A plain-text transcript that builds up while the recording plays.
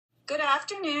Good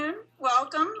afternoon.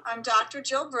 Welcome. I'm Dr.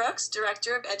 Jill Brooks,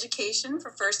 Director of Education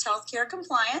for First Healthcare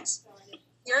Compliance.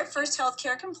 Here at First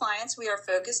Healthcare Compliance, we are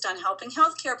focused on helping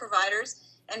healthcare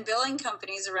providers and billing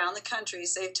companies around the country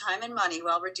save time and money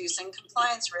while reducing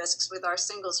compliance risks with our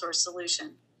single source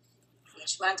solution.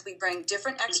 Each month, we bring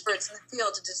different experts in the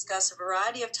field to discuss a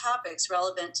variety of topics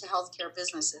relevant to healthcare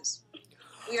businesses.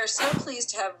 We are so pleased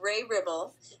to have Ray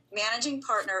Ribble, Managing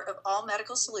Partner of All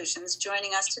Medical Solutions,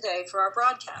 joining us today for our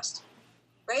broadcast.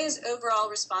 Ray has overall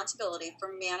responsibility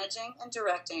for managing and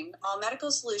directing All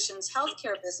Medical Solutions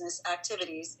healthcare business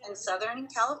activities in Southern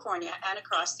California and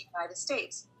across the United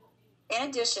States. In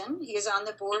addition, he is on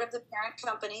the board of the parent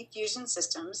company Fusion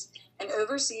Systems and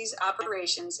oversees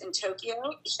operations in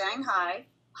Tokyo, Shanghai,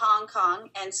 Hong Kong,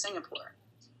 and Singapore.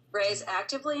 Ray is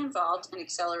actively involved in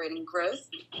accelerating growth,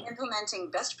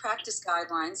 implementing best practice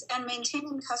guidelines, and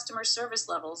maintaining customer service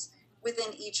levels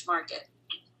within each market.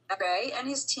 Ray and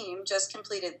his team just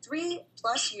completed 3+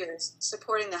 years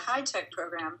supporting the HITECH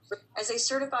program as a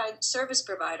certified service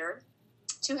provider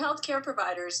to healthcare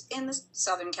providers in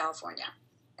Southern California.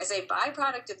 As a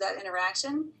byproduct of that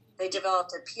interaction, they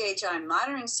developed a PHI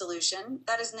monitoring solution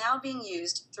that is now being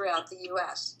used throughout the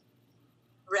U.S.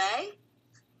 Ray?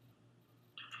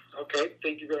 Okay,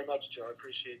 thank you very much, Joe. I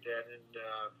appreciate that, and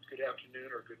good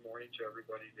afternoon or good morning to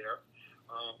everybody there.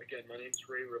 Again, my name is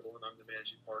Ray Ribble, and I'm the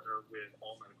Managing Partner with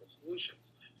All Medical Solutions.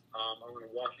 I'm going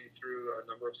to walk you through a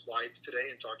number of slides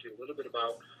today and talk to you a little bit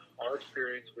about our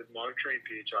experience with monitoring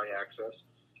PHI access,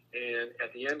 and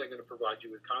at the end, I'm going to provide you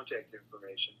with contact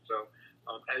information. So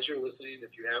as you're listening,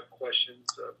 if you have questions,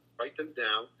 write them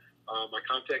down. My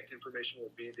contact information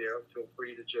will be there. Feel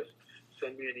free to just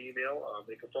send me an email,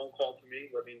 make a phone call to me,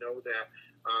 let me know that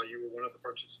you were one of the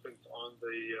participants on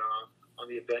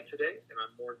the event today, and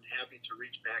I'm more than happy to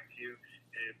reach back to you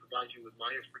and provide you with my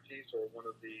expertise or one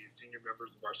of the senior members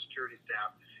of our security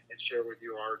staff and share with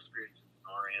you our experiences and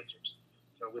our answers.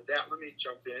 So with that, let me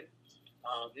jump in.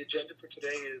 The agenda for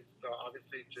today is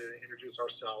obviously to introduce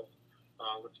ourselves.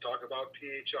 Let's talk about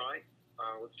PHI.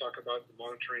 Let's talk about the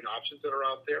monitoring options that are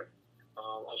out there.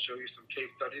 I'll show you some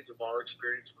case studies of our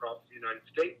experience across the United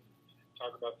States,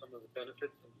 talk about some of the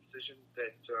benefits and decisions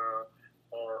that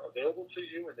are available to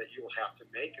you and that you will have to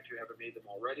make if you haven't made them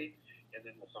already, and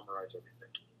then we'll summarize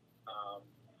everything.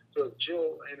 So as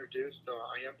Jill introduced,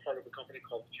 I am part of a company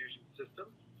called Fusion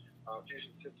Systems.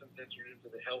 Fusion Systems entered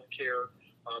into the healthcare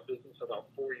business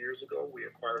about 4 years ago. We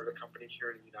acquired a company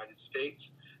here in the United States.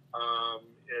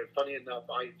 Funny enough,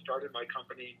 I started my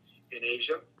company in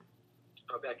Asia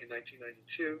back in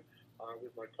 1992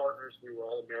 with my partners. We were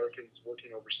all Americans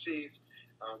working overseas.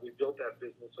 We built that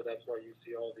business, so that's why you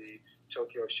see all the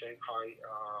Tokyo, Shanghai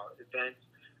events.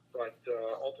 But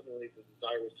ultimately, the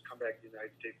desire was to come back to the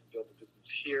United States and build a business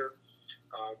here.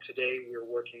 Today, we're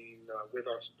working with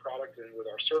our product and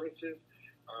with our services.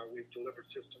 We've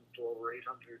delivered systems to over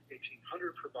 1,800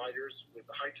 providers with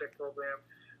the HITECH program.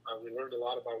 We learned a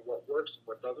lot about what works and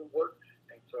what doesn't work,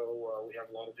 and so we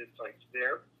have a lot of insights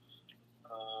there.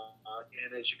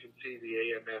 And as you can see,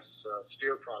 the AMS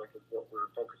Sphere product is what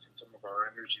we're focusing some of our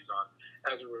energies on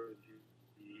as it relates to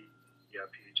the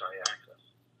PHI access.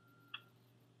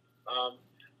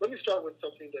 Let me start with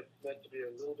something that's meant to be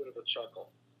a little bit of a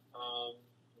chuckle.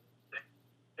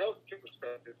 Healthcare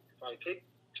perspective, if I take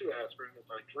 2 aspirin, if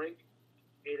I drink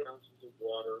 8 ounces of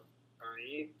water, I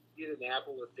eat an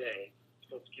apple a day,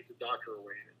 it's supposed to keep the doctor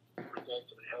away, and it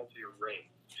results in a healthier rate.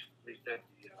 At least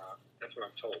that's what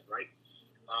I'm told, right?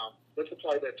 Let's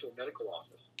apply that to a medical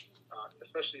office,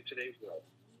 especially in today's world.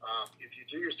 If you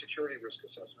do your security risk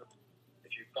assessment,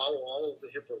 if you follow all of the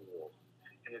HIPAA rules,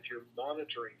 and if you're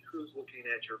monitoring who's looking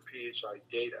at your PHI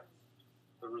data,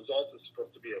 the result is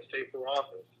supposed to be a safer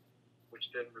office, which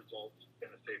then results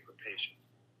in a safer patient.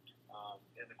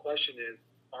 And the question is,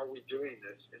 are we doing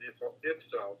this? And if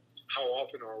so, how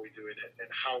often are we doing it? And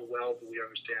how well do we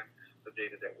understand the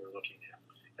data that we're looking at?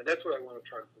 And that's what I want to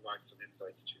try to provide some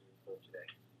insights to for today.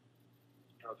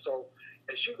 So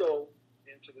as you go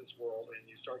into this world and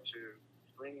you start to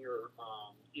bring your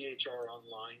EHR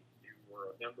online, you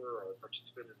were a member or a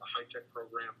participant in the HITECH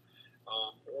program,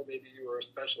 or maybe you were a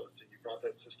specialist and you brought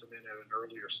that system in at an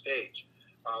earlier stage.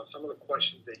 Some of the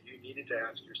questions that you needed to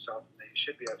ask yourself and that you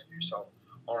should be asking yourself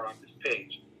are on this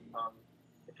page.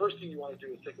 The first thing you want to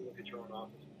do is take a look at your own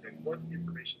office and say, what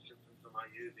information systems am I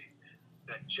using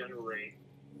that generate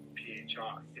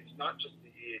PHI? It's not just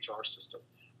the EHR system.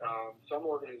 Some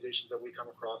organizations that we come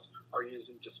across are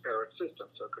using disparate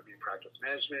systems. So it could be practice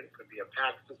management, it could be a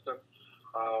PAC system,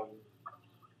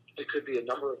 it could be a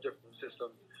number of different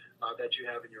systems that you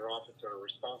have in your office that are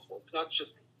responsible. It's not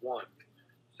just one.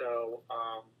 So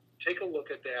take a look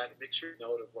at that and make sure you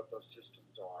note of what those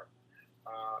systems are.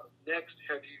 Next,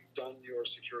 have you done your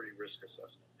security risk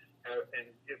assessment? And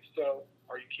if so,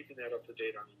 are you keeping that up to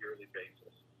date on a yearly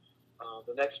basis?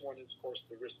 The next one is, of course,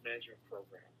 the risk management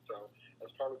program. So as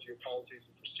part of your policies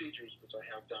and procedures, which I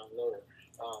have down lower,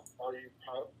 are you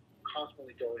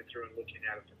constantly going through and looking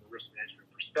at it from a risk management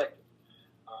perspective?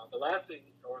 The last thing,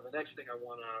 or the next thing I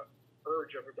want to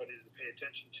urge everybody to pay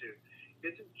attention to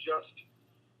isn't just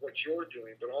what you're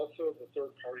doing, but also the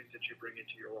third parties that you bring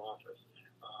into your office.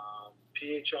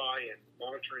 PHI and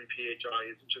monitoring PHI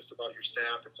isn't just about your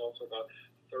staff, it's also about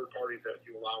third parties that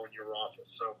you allow in your office.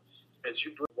 So as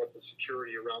you bring what the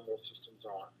security around those systems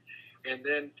are. And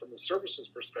then from the services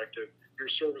perspective, your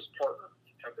service partner,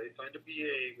 have they signed a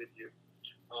BAA with you?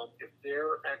 If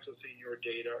they're accessing your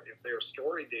data, if they're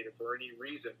storing data for any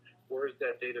reason, where is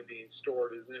that data being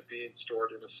stored? Isn't it being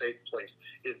stored in a safe place?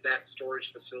 Is that storage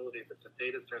facility, if it's a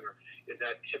data center, is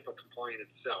that HIPAA compliant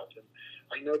itself? And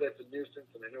I know that's a nuisance,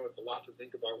 and I know it's a lot to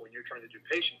think about when you're trying to do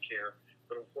patient care,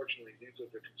 but unfortunately, these are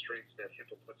the constraints that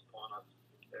HIPAA puts upon us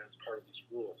as part of these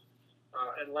rules.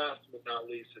 And last but not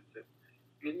least, it's that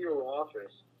in your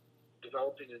office,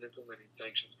 developing and implementing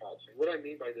sanctions policy. What I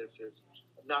mean by this is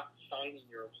not fining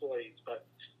your employees, but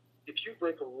if you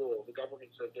break a rule, the government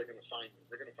says they're going to fine you.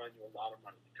 They're going to fine you a lot of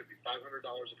money. It could be $500,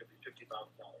 it could be $50,000.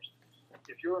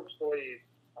 If your employees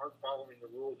aren't following the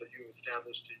rules that you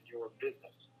established in your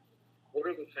business, what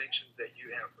are the sanctions that you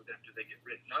have for them? Do they get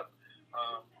written up?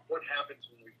 What happens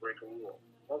when we break a rule?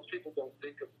 Most people don't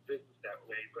think of business that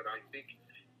way, but I think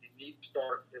you need to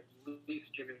start at least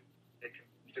giving it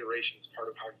consideration as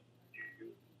part of how you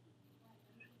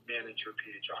manage your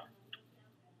PHI.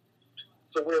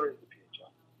 So where is the PHI?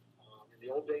 In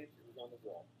the old days, it was on the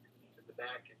wall. In the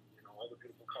back, and all the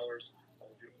beautiful colors,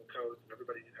 all the beautiful codes, and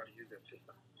everybody knew how to use that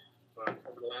system. But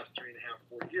over the last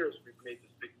 3.5, 4 years, we've made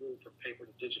this big move from paper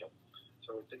to digital.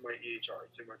 So it's in my EHR,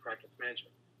 it's in my practice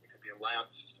management. It could be a lab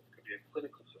system, it could be a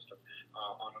clinical system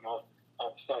on an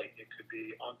off-site. It could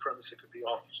be on-premise, it could be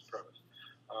off-premise.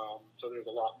 So there's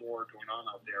a lot more going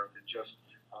on out there than just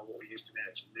what we used to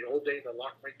manage. In the old days, I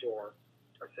locked my door,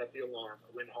 I set the alarm, I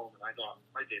went home, and I thought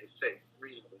my data's safe,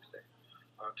 reasonably safe.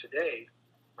 Today,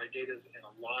 my data's in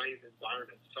a live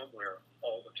environment somewhere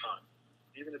all the time.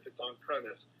 Even if it's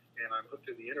on-premise and I'm hooked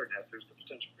to the internet, there's the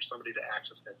potential for somebody to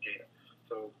access that data.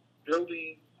 So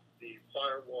building the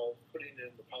firewall, putting in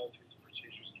the policies and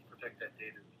procedures to protect that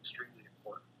data is extremely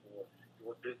important for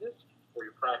your business, for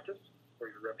your practice, for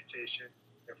your reputation,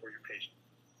 and for your patients.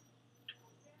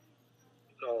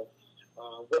 So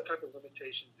what type of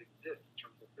limitations exist in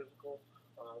terms of physical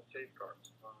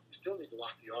safeguards? You still need to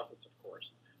lock the office, of course,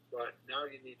 but now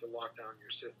you need to lock down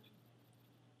your system.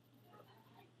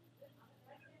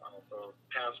 So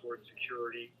password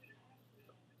security,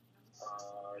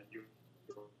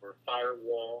 your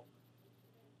firewall.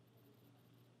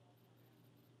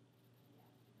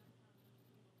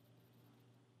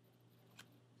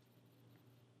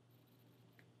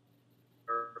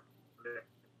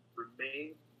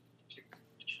 Remain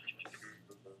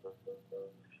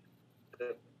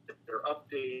that they're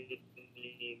updating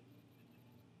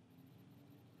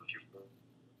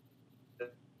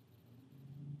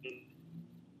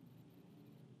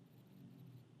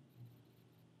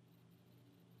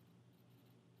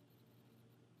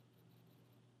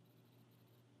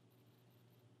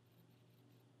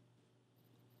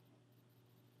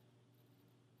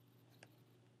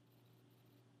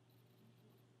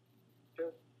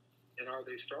and are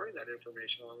they storing that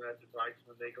information on that device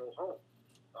when they go home?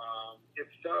 If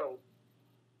so,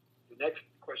 the next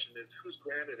question is, who's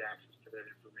granted access to that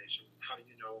information? How do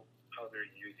you know how they're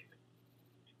using it?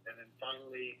 And then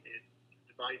finally, it's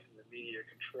device and the media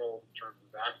control in terms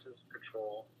of access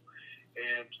control.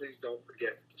 And please don't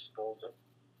forget disposal.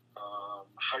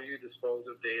 How you dispose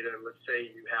of data, let's say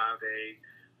you have a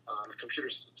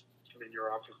computer system in your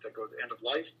office that goes end of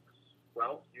life.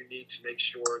 Well, you need to make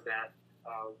sure that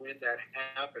when that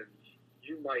happens,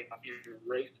 you might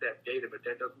erase that data, but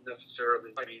that doesn't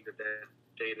necessarily mean that that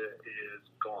data is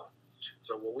gone.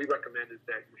 So what we recommend is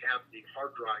that you have the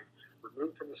hard drive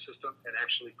removed from the system and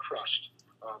actually crushed,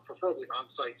 preferably on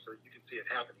site so you can see it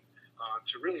happening,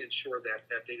 to really ensure that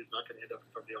that data is not going to end up in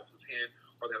somebody else's hand,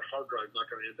 or that hard drive is not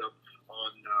going to end up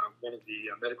on one of the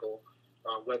medical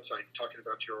websites talking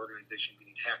about your organization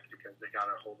being hacked because they got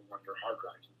a hold of one of your hard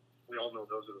drives. We all know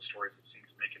those are the stories that seem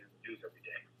to make it in the news every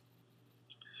day.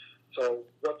 So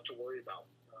what's to worry about?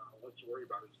 What's to worry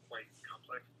about is quite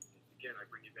complex. Again, I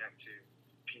bring you back to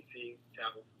PC,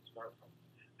 tablets, and smartphones.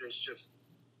 There's just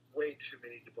way too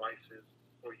many devices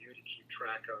for you to keep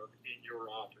track of in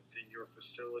your office, in your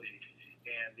facility,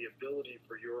 and the ability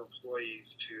for your employees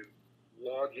to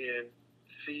log in,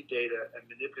 see data, and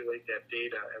manipulate that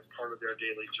data as part of their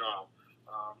daily job.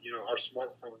 Our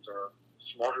smartphones are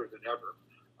smarter than ever.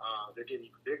 They're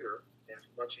getting bigger, and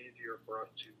it's much easier for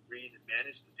us to read and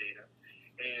manage the data.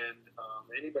 And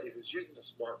anybody who's using a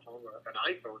smartphone or an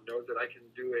iPhone knows that I can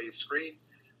do a screen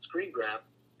grab,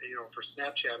 for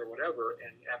Snapchat or whatever,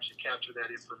 and actually capture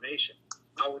that information.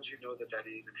 How would you know that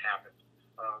even happened?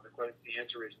 The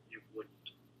answer is you wouldn't.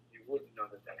 You wouldn't know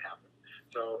that happened.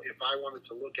 So if I wanted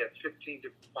to look at 15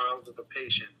 different files of a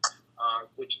patient,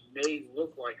 which may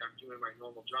look like I'm doing my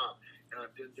normal job, and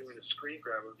I've been doing a screen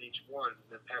grab of each one and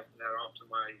then passing that off to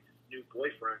my new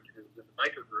boyfriend who's in the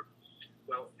biker group,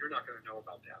 well, you're not going to know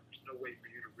about that. There's no way for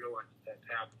you to realize that that's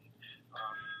happening.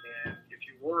 And if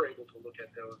you were able to look at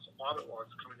those audit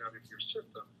logs coming out of your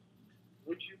system,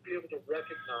 would you be able to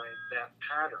recognize that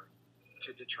pattern to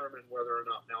determine whether or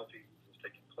not malfeasance is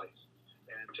taking place?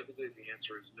 And typically the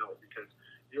answer is no, because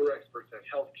you're experts at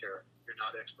healthcare, you're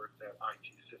not experts at IT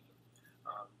systems.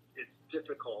 It's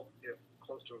difficult,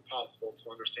 close to impossible, to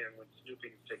understand when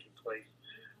snooping is taking place.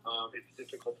 It's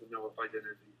difficult to know if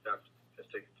identity theft has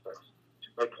taken place.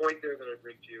 My point there that I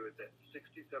bring to you is that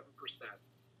 67%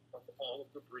 of all of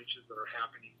the breaches that are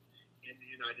happening in the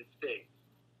United States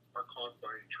are caused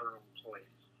by internal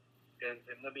employees. And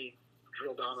let me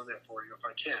drill down on that for you if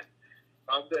I can.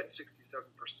 Of that 67%,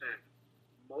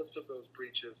 most of those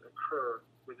breaches occur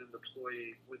within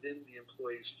the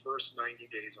employee's first 90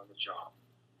 days on the job.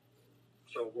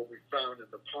 So what we found in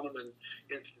the Ponemon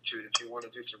Institute, if you want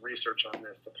to do some research on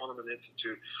this, the Ponemon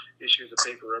Institute issues a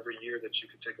paper every year that you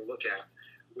can take a look at,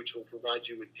 which will provide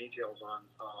you with details on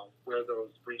where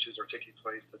those breaches are taking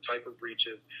place, the type of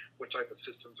breaches, what type of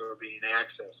systems are being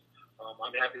accessed.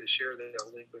 I'm happy to share that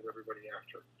link with everybody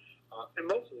after. And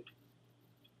mostly,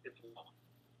 it's law,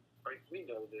 right? We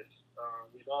know this.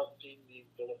 We've all seen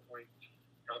these bullet points.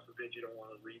 God forbid you don't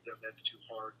want to read them. That's too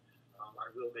hard.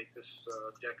 I will make this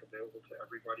deck available to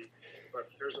everybody. But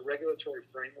there's a regulatory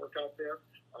framework out there,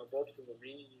 both from the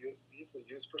meaningful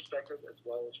use perspective as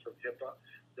well as from HIPAA,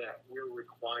 that we're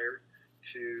required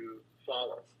to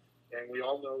follow. And we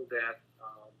all know that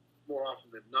more often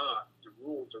than not, the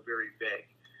rules are very vague.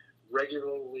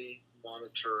 Regularly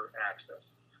monitor access.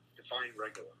 Define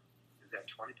regular. Is that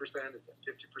 20%? Is that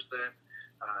 50%?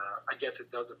 I guess it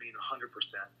doesn't mean 100%,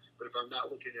 but if I'm not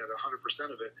looking at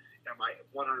 100% of it, am I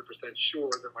 100%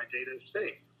 sure that my data is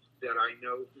safe, that I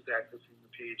know who's accessing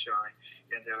the PHI,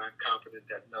 and that I'm confident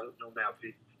that no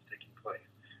malfeasance is taking place?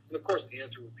 And of course, the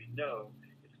answer would be no.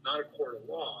 It's not a court of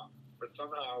law, but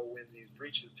somehow when these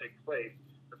breaches take place,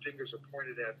 the fingers are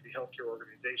pointed at the healthcare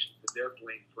organizations, and they're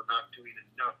blamed for not doing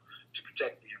enough to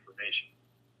protect the information.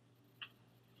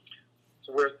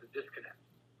 So where's the disconnect?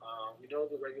 We know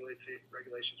the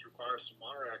regulations require us to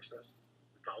monitor access.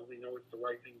 We probably know it's the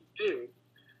right thing to do.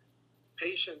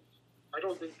 Patients, I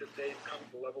don't think that they've come to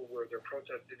the level where they're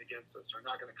protesting against us, are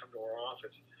not going to come to our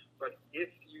office. But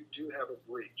if you do have a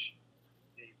breach,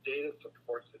 the data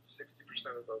supports that 60%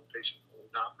 of those patients will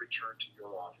not return to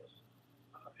your office.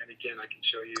 And again, I can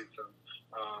show you some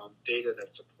data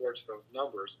that supports those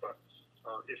numbers, but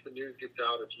if the news gets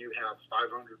out, if you have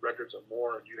 500 records or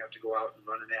more and you have to go out and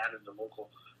run an ad in the local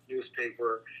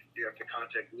newspaper, you have to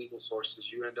contact legal sources,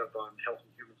 you end up on Health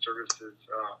and Human Services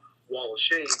wall of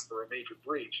shame for a major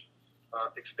breach,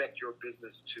 expect your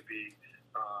business to be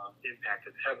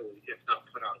impacted heavily, if not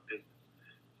put out of business.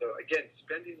 So again,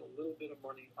 spending a little bit of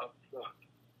money up front,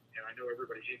 and I know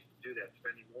everybody hates to do that,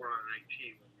 spending more on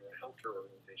IT when you're a healthcare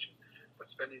organization, but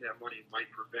spending that money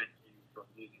might prevent you from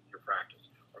losing your practice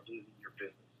or losing your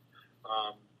business.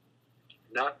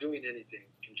 Not doing anything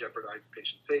can jeopardize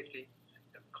patient safety,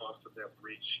 and the cost of that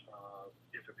breach,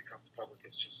 if it becomes public,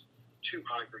 is just too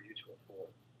high for you to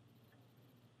afford.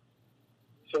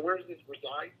 So where does this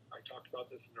reside? I talked about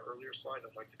this in the earlier slide.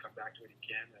 I'd like to come back to it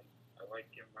again. And I like,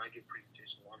 when I give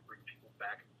presentations, I want to bring people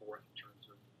back and forth in terms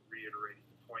of reiterating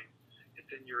the point. It's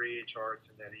in your EHR, it's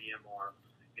in that EMR,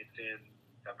 it's in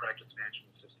that practice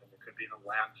management system. It could be in a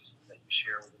lab system that you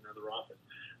share with another office.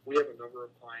 We have a number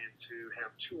of clients who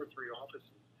have 2 or 3 offices,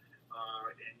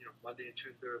 and Monday and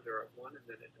Tuesday they're at one, and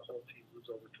then the whole team moves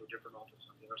over to a different office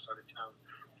on the other side of town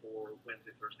for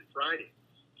Wednesday, Thursday, Friday.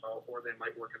 Or they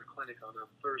might work in a clinic on a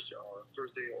Thursday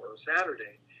or a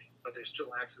Saturday, but they're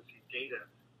still accessing data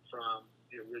from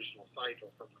the original site or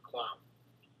from the cloud.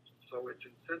 So it's in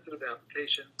sensitive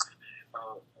applications.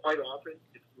 Quite often,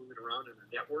 it's moving around in a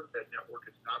network. That network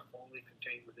is not only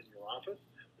contained within your office,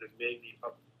 but it may be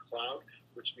up in the cloud,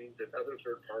 which means that other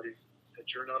third parties that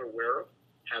you're not aware of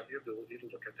have the ability to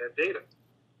look at that data.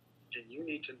 And you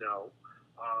need to know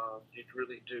you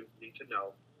really do need to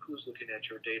know who's looking at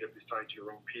your data besides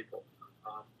your own people.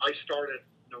 I started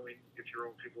knowing if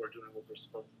your own people are doing what they're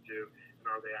supposed to do and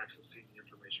are they accessing the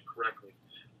information correctly.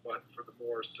 But for the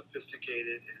more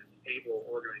sophisticated and able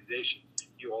organization,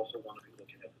 you also want to be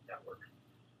looking at the network.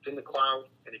 It's in the cloud,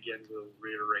 and again, we'll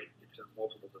reiterate, it's in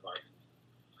multiple devices.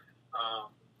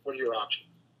 What are your options?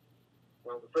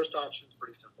 Well, the first option is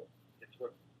pretty simple. It's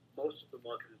what most of the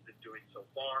market has been doing so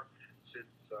far since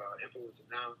HIPAA was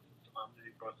announced, since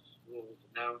Omnibus Rule was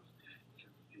announced,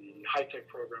 since the high-tech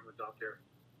program was out there.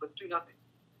 Let's do nothing.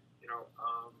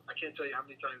 I can't tell you how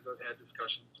many times I've had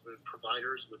discussions with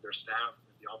providers, with their staff,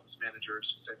 with the office managers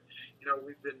who said,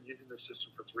 we've been using this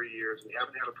system for 3 years. We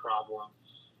haven't had a problem.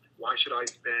 Why should I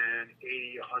spend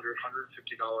 $80, $100, $150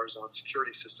 on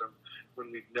security system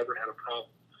when we've never had a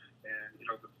problem? And,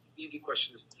 the easy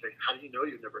question is to say, how do you know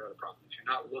you've never had a problem? If you're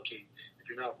not looking,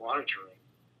 if you're not monitoring,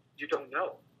 you don't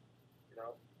know,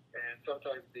 And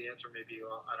sometimes the answer may be,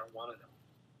 well, I don't want to know,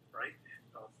 right?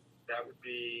 That would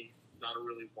be not a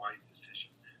really wise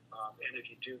decision. And if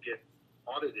you do get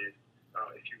audited,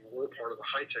 if you were part of the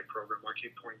high-tech program, I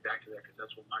keep pointing back to that because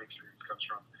that's where my experience comes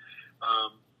from,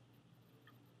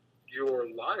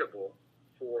 you're liable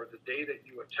for the day that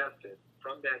you attested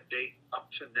from that date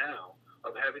up to now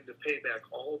of having to pay back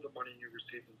all of the money you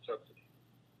received in subsidy,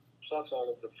 plus all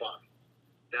of the fines.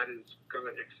 That is going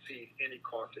to exceed any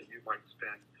cost that you might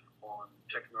spend on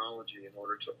technology in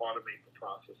order to automate the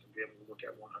process and be able to look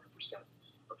at 100%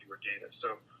 of your data.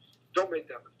 So don't make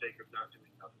that mistake of not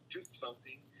doing nothing. Do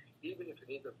something, even if it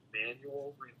is a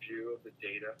manual review of the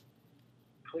data.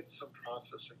 Put some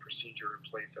process and procedure in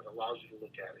place that allows you to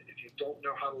look at it. If you don't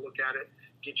know how to look at it,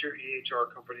 get your EHR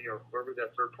company or whoever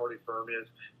that third-party firm is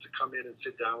to come in and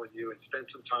sit down with you and spend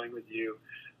some time with you,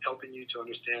 helping you to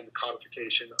understand the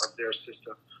codification of their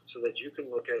system so that you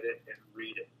can look at it and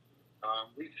read it.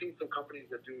 We've seen some companies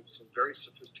that do some very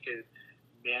sophisticated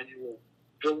manual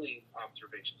billing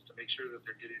observations to make sure that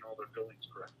they're getting all their billings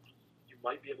correct. You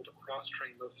might be able to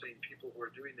cross-train those same people who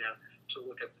are doing that to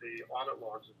look at the audit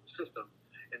logs of the system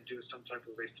and do some type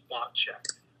of a spot check.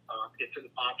 It's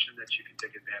an option that you can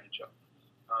take advantage of.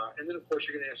 And then, of course,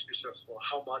 you're going to ask yourself, well,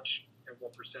 how much and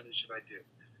what percentage should I do?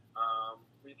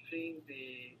 We've seen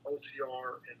the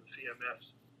OCR and the CMS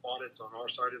audits on our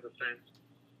side of the fence.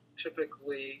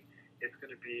 Typically, it's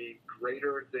going to be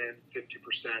greater than 50%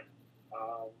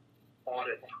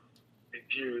 audit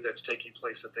review that's taking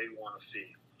place that they want to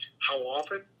see. How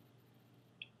often?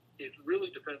 It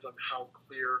really depends on how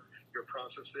clear your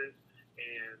process is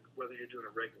and whether you're doing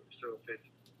it regularly. So if it's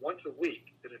once a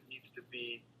week, then it needs to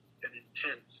be an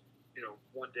intense,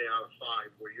 1 day out of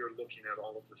 5 where you're looking at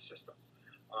all of the systems.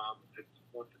 If it's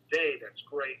once a day, that's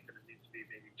great, and it needs to be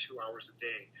maybe 2 hours a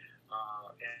day.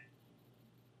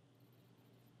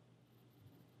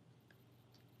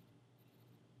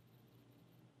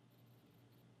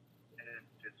 And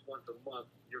if it's once a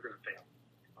month, you're going to fail.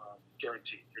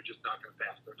 Guaranteed. You're just not going to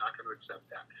pass. They're not going to accept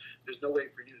that. There's no way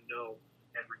for you to know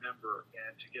and remember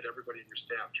and to get everybody in your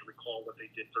staff to recall what they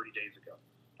did 30 days ago.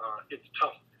 It's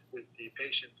tough with the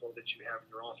patient flow that you have in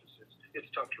your offices. It's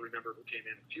tough to remember who came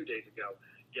in a few days ago,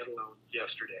 let alone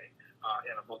yesterday,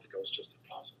 and a month ago is just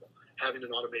impossible. Having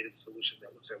an automated solution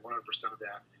that looks at 100% of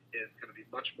that is going to be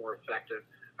much more effective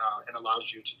and allows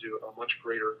you to do a much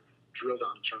greater drill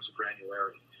down in terms of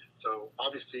granularity. So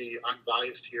obviously I'm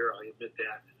biased here, I admit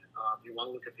that. You want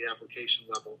to look at the application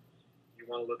level, you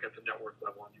want to look at the network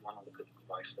level, and you want to look at the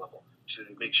device level to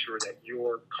make sure that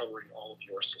you're covering all of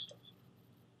your systems.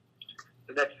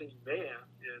 The next thing you may ask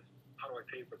is, how do I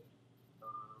pay for this?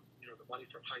 The money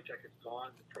from high-tech is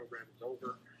gone, the program is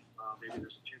over. Maybe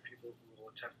there's a few people who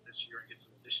will attest this year and get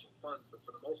some additional funds, but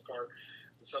for the most part,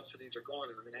 the subsidies are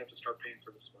gone, and I'm going to have to start paying for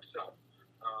this myself.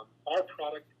 Our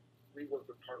product, we work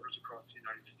with partners across the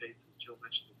United States, as Jill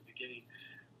mentioned at the beginning,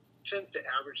 tends to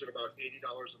average at about $80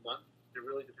 a month. It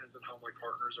really depends on how my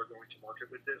partners are going to market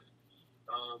with this.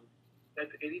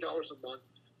 That's $80 a month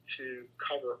to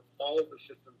cover all of the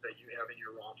systems that you have in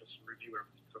your office and review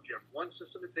everything. So if you have one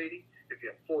system, it's 80. If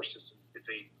you have 4 systems, it's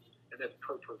 80. And that's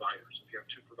per provider. So if you have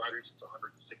 2 providers, it's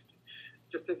 160.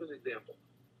 Just as an example,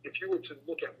 if you were to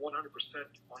look at 100%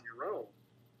 on your own,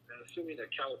 and assuming a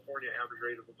California average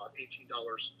rate of about $18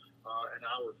 an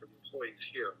hour for the employees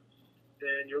here,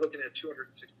 then you're looking at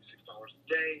 $266 a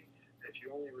day. And if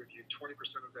you only review 20%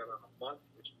 of that on a month,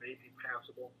 which may be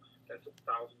passable, that's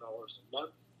 $1,000 a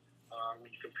month.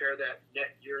 When you compare that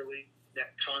net yearly,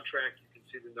 net contract, you can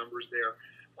see the numbers there.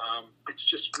 It's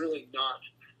just really not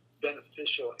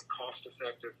beneficial and cost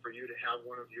effective for you to have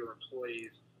one of your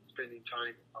employees spending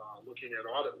time looking at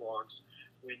audit logs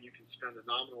when you can spend a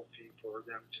nominal fee for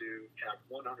them to have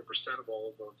 100% of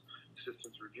all of those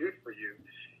systems reviewed for you.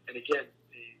 And again,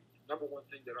 the number one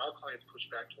thing that our clients push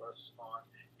back to us on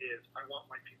is, I want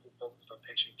my people focused on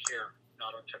patient care,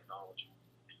 not on technology.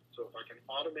 So if I can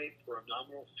automate for a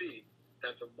nominal fee,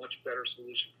 that's a much better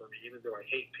solution for me, even though I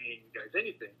hate paying you guys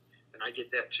anything, and I get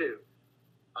that too.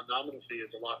 A nominal fee is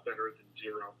a lot better than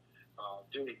zero.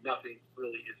 Doing nothing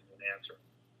really isn't an answer.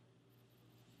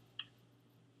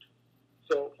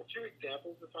 So a few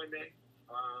examples, if I may.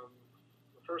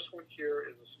 The first one here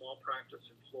is a small practice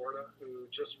in Florida who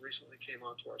just recently came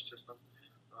onto our system.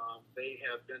 They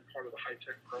have been part of the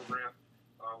high-tech program,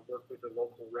 worked with the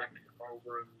local rec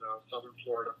over in southern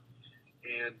Florida,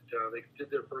 and they did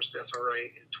their first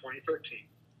SRA in 2013.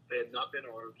 They had not been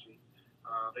audited.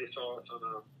 They saw us on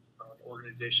an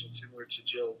organization similar to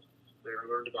Jill's. They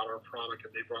learned about our product,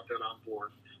 and they brought that on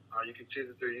board. You can see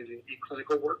that they're using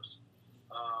eClinicalWorks.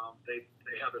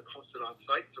 They have it posted on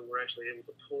site, so we're actually able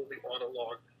to pull the auto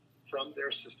log from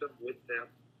their system with them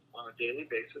on a daily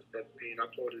basis. That's being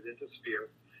uploaded into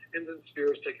Sphere. And then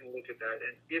Sphere is taking a look at that.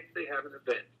 And if they have an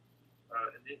event,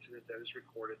 an incident that is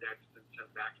recorded, that's been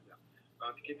sent back to them.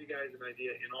 To give you guys an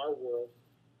idea, in our world,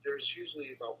 there's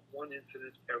usually about one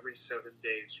incident every 7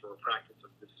 days for a practice of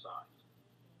this size,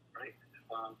 right?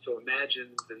 So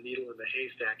imagine the needle in the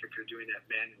haystack if you're doing that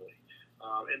manually.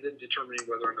 And then determining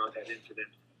whether or not that incident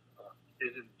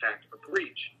is in fact a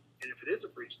breach. And if it is a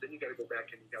breach, then you got to go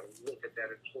back and you got to look at that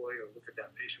employee or look at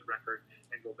that patient record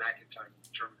and go back in time and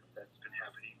determine if that's been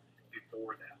happening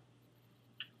before that.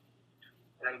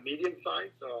 At a medium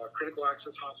size, critical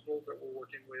access hospitals that we're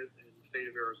working with in the state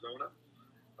of Arizona.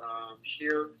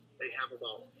 Here they have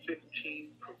about 15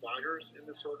 providers in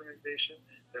this organization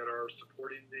that are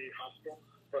supporting the hospital.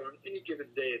 But on any given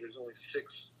day, there's only 6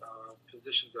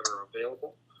 physicians that are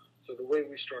available. So the way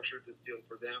we structured this deal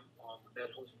for them on the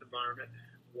MedHost environment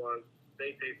was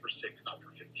they pay for 6, not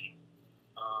for 15.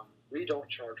 We don't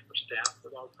charge for staff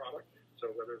with our product.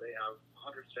 So whether they have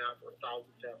 100 staff or 1,000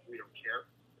 staff, we don't care.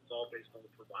 It's all based on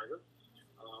the provider.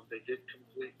 They did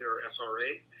complete their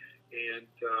SRA, and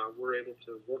we're able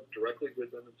to work directly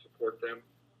with them and support them.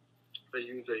 They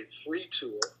use a free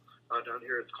tool. Down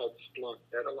here, it's called Splunk.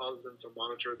 That allows them to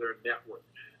monitor their network.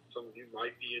 Some of you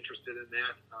might be interested in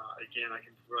that. Again, I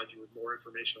can provide you with more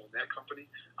information on that company.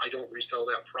 I don't resell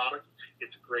that product.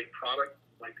 It's a great product.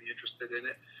 You might be interested in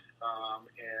it.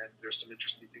 And there's some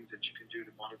interesting things that you can do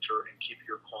to monitor and keep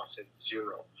your costs at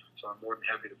zero. So I'm more than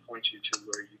happy to point you to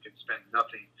where you can spend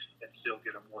nothing and still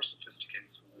get a more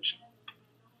sophisticated solution.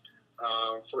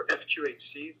 For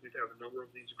FQHCs, we have a number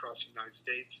of these across the United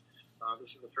States.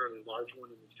 This is a fairly large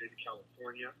one in the state of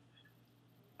California.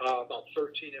 About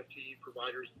 13 FTE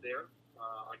providers there.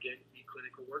 Again,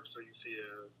 eClinicalWorks, so you see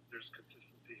there's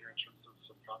consistency here in terms of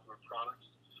some popular products.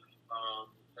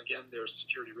 Again, there's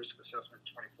Security Risk Assessment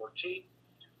 2014.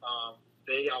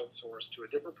 They outsource to a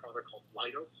different product called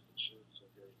Leidos, which is a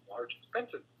very large,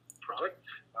 expensive product.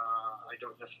 I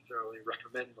don't necessarily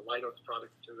recommend the Leidos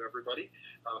product to everybody.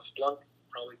 Splunk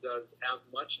probably does as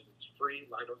much, and it's free.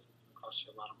 Leidos costs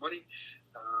you a lot of money,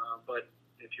 but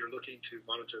if you're looking to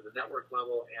monitor the network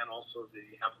level and also the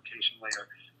application layer,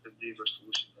 then these are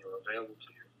solutions that are available to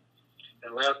you.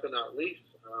 And last but not least,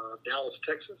 Dallas,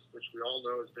 Texas, which we all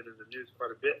know has been in the news quite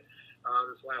a bit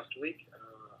this last week.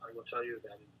 I will tell you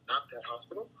that it's not that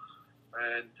hospital,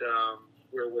 and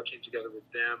we're working together with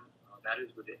them. That is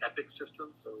with the Epic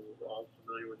system, so we're all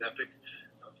familiar with Epic.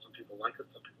 Some people like it,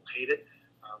 some people hate it.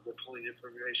 We're pulling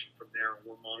information from there, and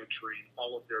we're monitoring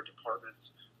all of their departments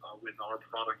with our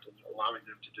product and allowing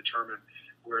them to determine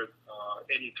where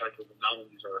any type of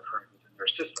anomalies are occurring within their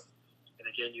system. And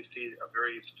again, you see a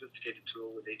very sophisticated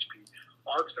tool with HP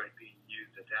ArcSight being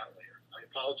used at that layer. I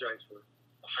apologize for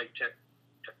the high-tech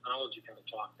technology kind of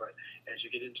talk, but as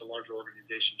you get into larger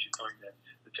organizations, you find that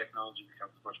the technology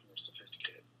becomes much more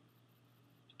sophisticated.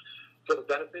 So the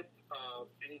benefits of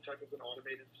any type of an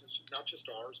automated system, not just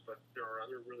ours, but there are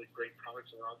other really great products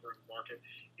that are out there in the market,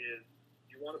 is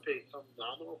you want to pay some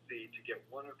nominal fee to get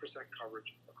 100%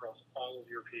 coverage across all of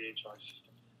your PHI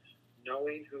systems.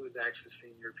 Knowing who is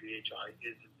accessing your PHI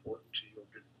is important to your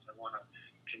business. I want to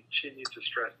continue to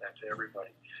stress that to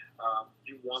everybody.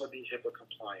 You want to be HIPAA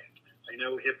compliant. I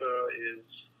know HIPAA is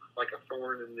like a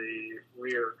thorn in the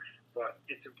rear, but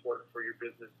it's important for your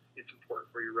business. It's important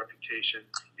for your reputation.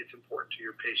 It's important to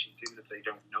your patients, even if they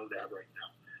don't know that right now.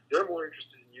 They're more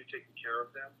interested in you taking care of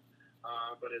them.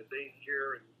 But as they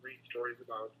hear and read stories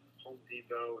about Home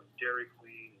Depot and Dairy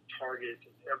Queen and Target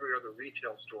and every other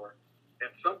retail store, at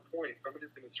some point,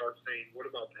 somebody's going to start saying, what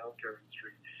about the healthcare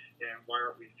industry? And why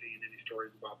aren't we seeing any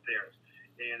stories about theirs?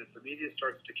 And if the media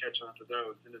starts to catch on to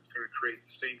those, then it's going to create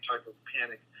the same type of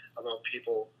panic about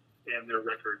people and their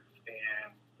records and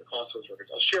the cost of those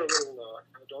records. I'll share a little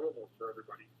anecdotal note for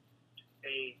everybody.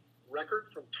 A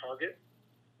record from Target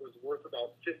was worth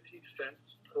about 50 cents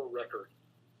per record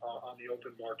on the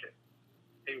open market.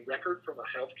 A record from a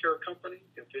healthcare company,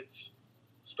 if it's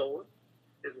stolen,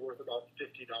 is worth about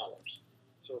 $50.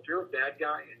 So if you're a bad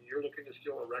guy and you're looking to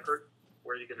steal a record,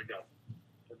 where are you going to go?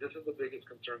 So this is the biggest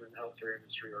concern in the healthcare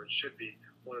industry, or it should be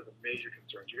one of the major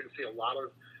concerns. You're going to see a lot of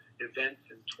events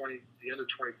in the end of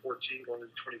 2014 going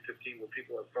into 2015 where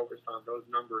people are focused on those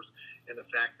numbers and the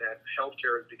fact that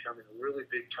healthcare is becoming a really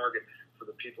big target for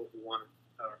the people who want to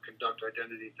conduct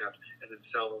identity theft and then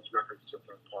sell those records to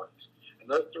third parties. And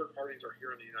those third parties are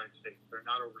here in the United States. They're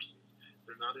not overseas.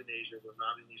 They're not in Asia. They're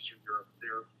not in Eastern Europe.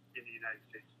 They're in the United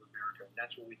States of America. And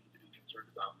that's what we need to be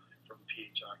concerned about from a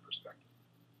PHI perspective.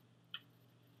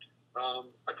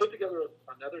 I put together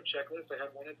another checklist. I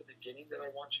had one at the beginning that I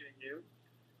want you to use.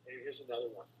 And here's another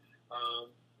one.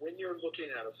 When you're looking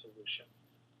at a solution,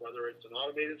 whether it's an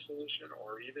automated solution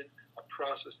or even a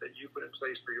process that you put in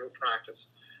place for your practice,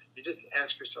 you just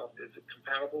ask yourself, is it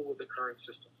compatible with the current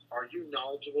systems? Are you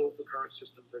knowledgeable of the current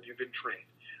systems? Have you been trained?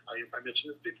 I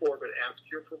mentioned this before, but ask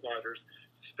your providers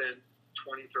to spend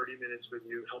 20, 30 minutes with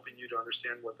you, helping you to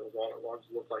understand what those audit logs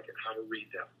look like and how to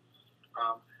read them.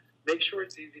 Make sure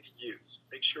it's easy to use.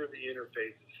 Make sure the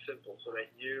interface is simple so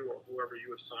that you or whoever you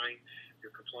assign,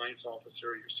 your compliance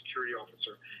officer, your security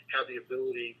officer, have the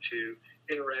ability to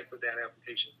interact with that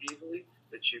application easily,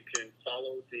 that you can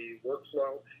follow the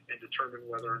workflow and determine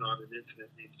whether or not an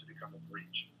incident needs to become a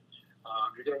breach.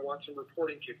 You're going to want some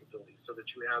reporting capabilities so that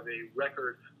you have a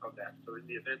record of that. So in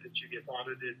the event that you get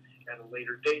audited at a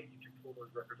later date, you can pull those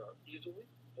records out easily,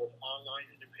 both online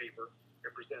and in paper,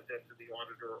 and present that to the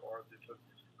auditor or to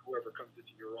whoever comes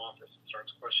into your office and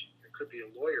starts questioning. It could be a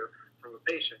lawyer from a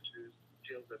patient who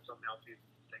feels that some malfeasance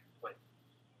is taking place.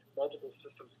 Multiple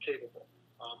systems capable.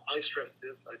 I stress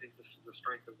this. I think this is the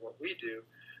strength of what we do.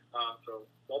 So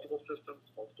multiple systems,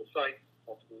 multiple sites,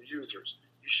 multiple users.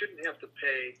 You shouldn't have to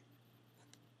pay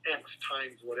X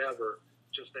times whatever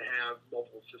just to have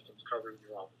multiple systems covered in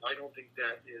your office. I don't think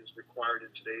that is required in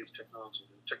today's technology.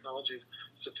 The technology is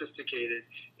sophisticated,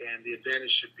 and the advantage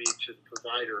should be to the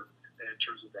provider in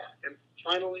terms of that. And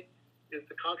finally, is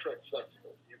the contract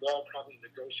flexible? You've all probably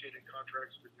negotiated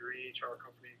contracts with your EHR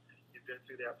company. You've been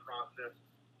through that process.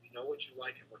 You know what you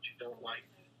like and what you don't like.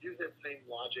 Use that same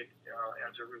logic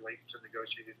as it relates to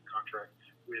negotiating a contract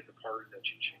with the partner that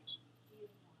you choose.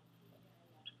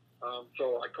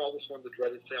 So I call this one the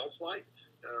dreaded sales slide.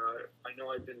 I know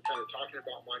I've been kind of talking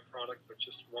about my product, but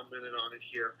just 1 minute on it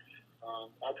here.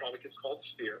 Our product is called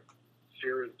Sphere.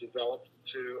 Sphere is developed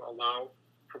to allow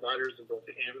providers in both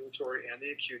the ambulatory and the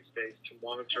acute space to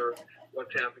monitor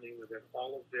what's happening within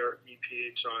all of their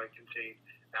ePHI-contained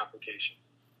applications.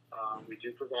 We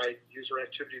do provide user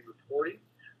activity reporting.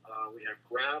 We have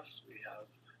graphs. We have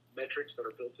metrics that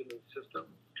are built into the system.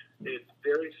 It's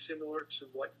very similar to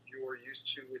what you're used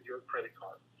to with your credit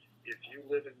card. If you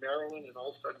live in Maryland and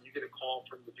all of a sudden you get a call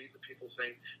from the Visa people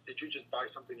saying, did you just buy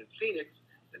something in Phoenix?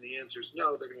 And the answer is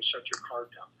no, they're going to shut your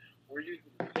card down. We're using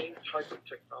the same type of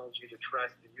technology to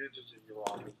track the users in your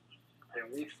office. And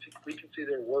we can see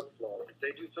their workflow. If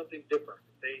they do something different,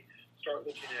 if they start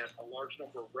looking at a large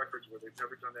number of records where they've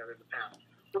never done that in the past,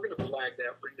 we're going to flag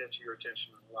that, bring that to your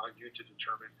attention, and allow you to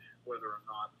determine whether or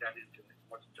not that incident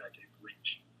was in fact a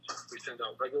breach. We send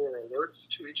out regular alerts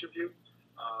to each of you,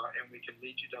 and we can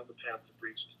lead you down the path to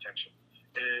breach detection.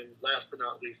 And last but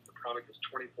not least, the product is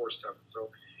 24/7.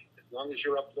 So as long as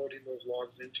you're uploading those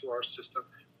logs into our system,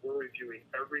 we're reviewing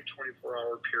every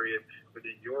 24-hour period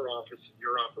within your office and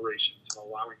your operations and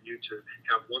allowing you to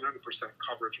have 100%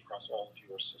 coverage across all of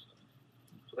your systems.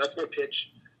 So that's my pitch.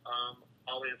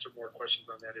 I'll answer more questions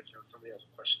on that if somebody has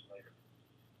a question later.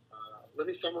 Let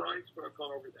me summarize what I've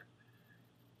gone over there.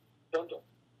 Bundle.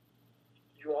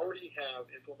 You already have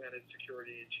implemented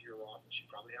security into your office. You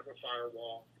probably have a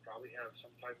firewall. You probably have some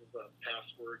type of a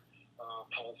password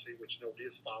policy, which nobody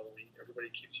is following. Everybody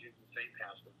keeps using the same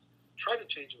passwords. Try to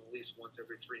change them at least once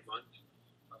every 3 months,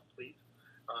 please.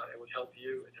 It would help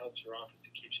you. It helps your office.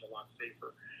 It keeps you a lot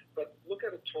safer. But look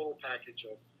at a total package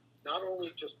of not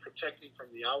only just protecting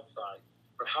from the outside,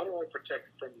 but how do I protect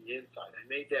from the inside? I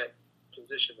made that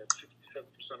position that 67%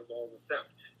 of all the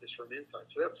theft is from inside.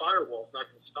 So that firewall is not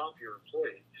going to stop your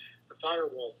employee. The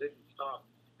firewall didn't stop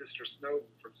Mr. Snowden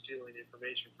from stealing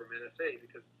information from NSA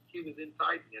because he was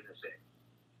inside the NSA.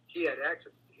 He had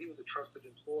access. He was a trusted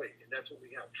employee, and that's what we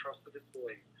have, trusted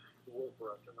employees who work for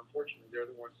us. And unfortunately, they're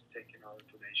the ones taking our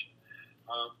information.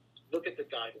 Look at the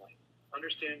guidelines.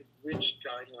 understand which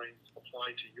guidelines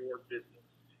apply to your business,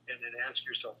 and then ask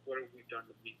yourself, what have we done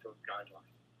to meet those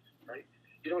guidelines, right?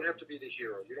 You don't have to be the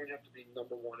hero. You don't have to be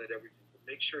number one at everything, but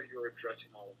make sure you're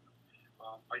addressing all of them.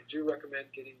 I do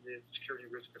recommend getting the security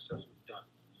risk assessment done.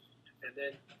 And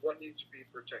then what needs to be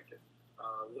protected?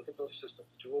 Look at those systems.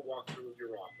 Do a walkthrough of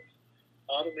your office.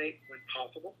 Automate when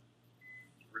possible.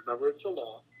 Remember, it's a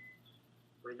law.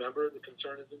 Remember, the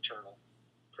concern is internal.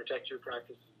 Protect your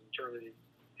practices internally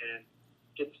and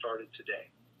get started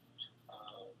today.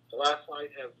 The last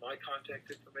slide has my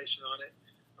contact information on it.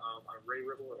 I'm Ray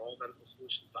Ribble at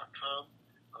allmedicalsolutions.com.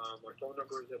 My phone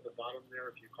number is at the bottom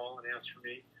there if you call and ask for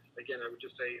me. Again, I would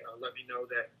just say, let me know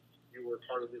that you were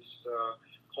part of this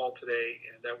call today,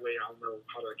 and that way I'll know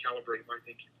how to calibrate my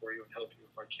thinking for you and help you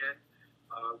if I can.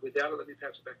 With that, let me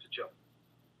pass it back to Jill.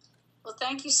 Well,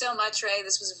 thank you so much, Ray.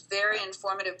 This was a very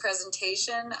informative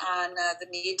presentation on the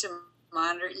need to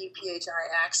monitor EPHI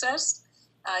access.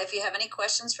 If you have any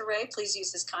questions for Ray, please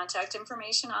use his contact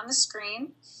information on the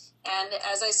screen. And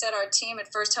as I said, our team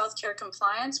at First Healthcare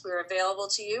Compliance, we're available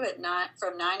to you at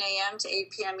from 9 a.m. to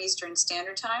 8 p.m. Eastern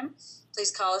Standard Time.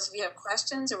 Please call us if you have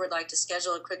questions or would like to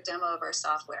schedule a quick demo of our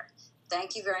software.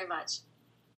 Thank you very much.